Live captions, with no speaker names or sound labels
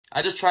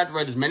I just tried to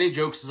write as many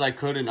jokes as I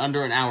could in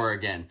under an hour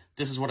again.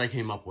 This is what I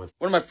came up with.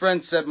 One of my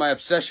friends said my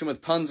obsession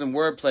with puns and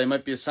wordplay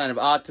might be a sign of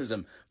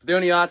autism. But the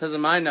only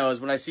autism I know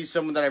is when I see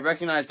someone that I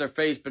recognize their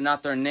face but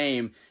not their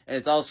name, and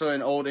it's also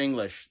in Old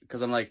English.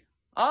 Because I'm like,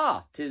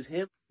 ah, 'tis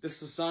him. This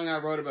is a song I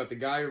wrote about the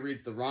guy who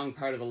reads the wrong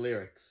part of the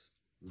lyrics.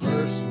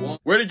 Verse 1.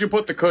 Where did you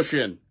put the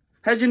cushion?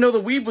 How'd you know the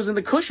weed was in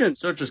the cushion?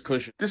 Search as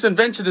cushion. This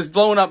invention is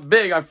blowing up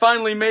big. I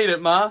finally made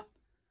it, Ma.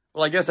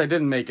 Well, I guess I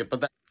didn't make it,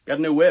 but got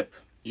a new whip.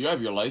 You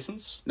have your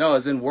license? No,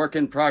 as in work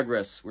in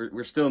progress.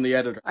 We're still in the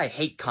editor. I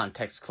hate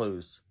context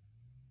clues.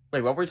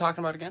 Wait, what were we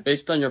talking about again?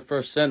 Based on your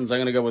first sentence, I'm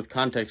gonna go with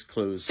context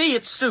clues. See,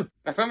 it's stupid.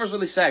 My friend was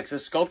really sad because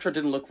his sculpture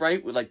didn't look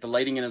right with, like, the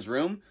lighting in his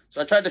room. So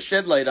I tried to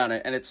shed light on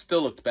it, and it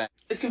still looked bad.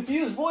 It's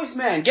Confused Voice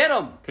Man. Get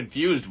him!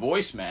 Confused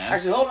Voice Man?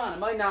 Actually, hold on. It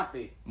might not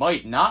be.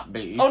 Might not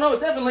be? Oh, no, it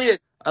definitely is.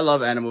 I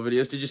love animal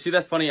videos. Did you see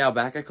that funny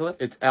alpaca clip?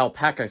 It's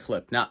alpaca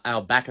clip, not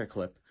albaca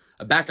clip.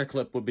 A backer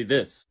clip would be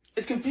this.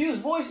 It's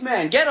Confused Voice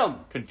Man. Get him!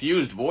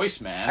 Confused Voice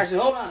Man? Actually,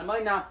 hold on. It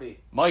might not be.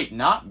 Might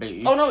not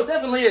be? Oh, no, it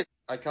definitely is.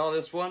 I call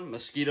this one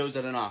Mosquitoes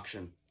at an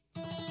Auction.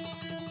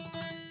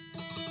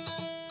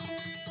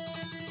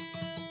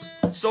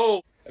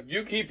 So, if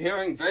you keep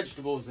hearing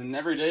vegetables in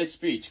everyday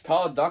speech,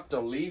 call Dr.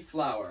 Lee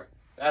Flower.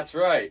 That's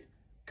right.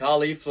 Call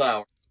Lee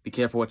Flower. Be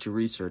careful what you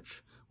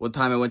research. One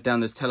time I went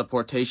down this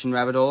teleportation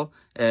rabbit hole.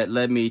 It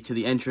led me to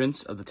the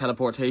entrance of the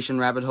teleportation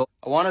rabbit hole.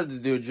 I wanted to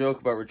do a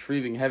joke about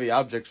retrieving heavy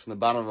objects from the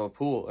bottom of a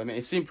pool. I mean,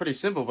 it seemed pretty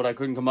simple, but I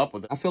couldn't come up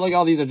with it. I feel like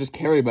all these are just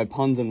carried by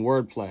puns and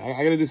wordplay.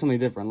 I gotta do something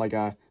different, like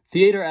a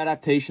theater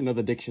adaptation of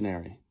the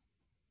dictionary.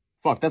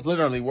 Fuck, that's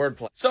literally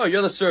wordplay. So,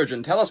 you're the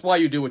surgeon. Tell us why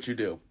you do what you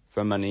do.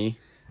 For money.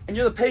 And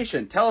you're the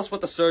patient. Tell us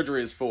what the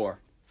surgery is for.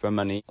 For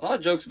money. A lot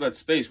of jokes about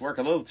space work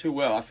a little too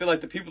well. I feel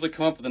like the people that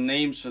come up with the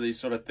names for these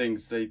sort of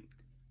things, they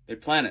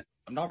plan it.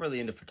 I'm not really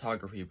into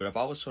photography, but I've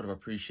always sort of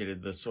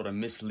appreciated the sort of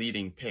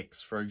misleading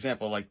pics. For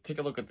example, like, take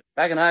a look at...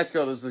 Back in high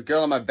school, there was this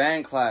girl in my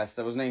band class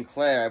that was named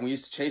Claire, and we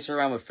used to chase her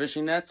around with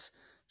fishing nets.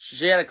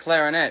 She had a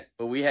clarinet,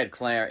 but we had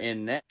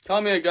clarinet.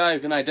 Call me a guy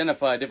who can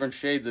identify different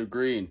shades of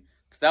green,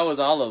 because that was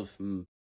olive.